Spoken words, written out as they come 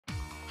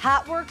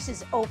HOTWORX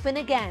is open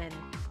again.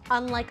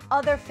 Unlike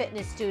other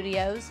fitness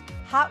studios,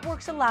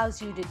 HOTWORX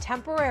allows you to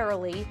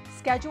temporarily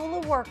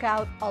schedule a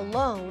workout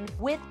alone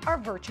with our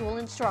virtual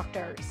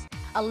instructors,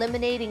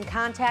 eliminating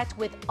contact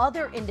with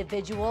other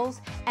individuals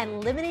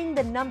and limiting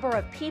the number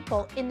of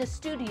people in the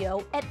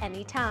studio at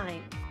any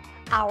time.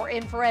 Our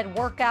infrared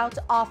workouts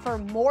offer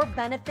more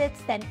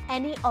benefits than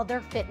any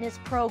other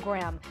fitness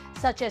program,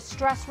 such as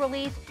stress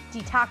relief,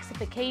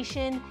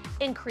 detoxification,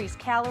 increased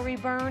calorie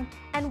burn,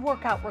 and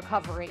workout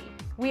recovery.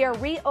 We are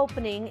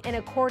reopening in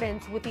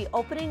accordance with the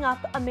Opening Up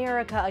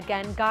America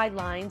Again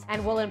guidelines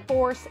and will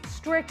enforce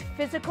strict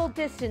physical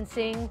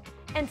distancing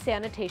and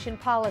sanitation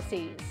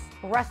policies.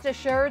 Rest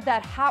assured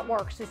that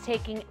HOTWORX is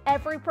taking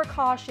every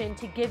precaution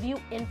to give you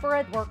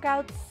infrared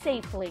workouts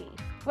safely.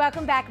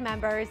 Welcome back,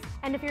 members.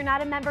 And if you're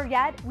not a member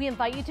yet, we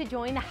invite you to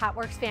join the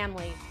HOTWORX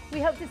family. We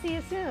hope to see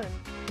you soon.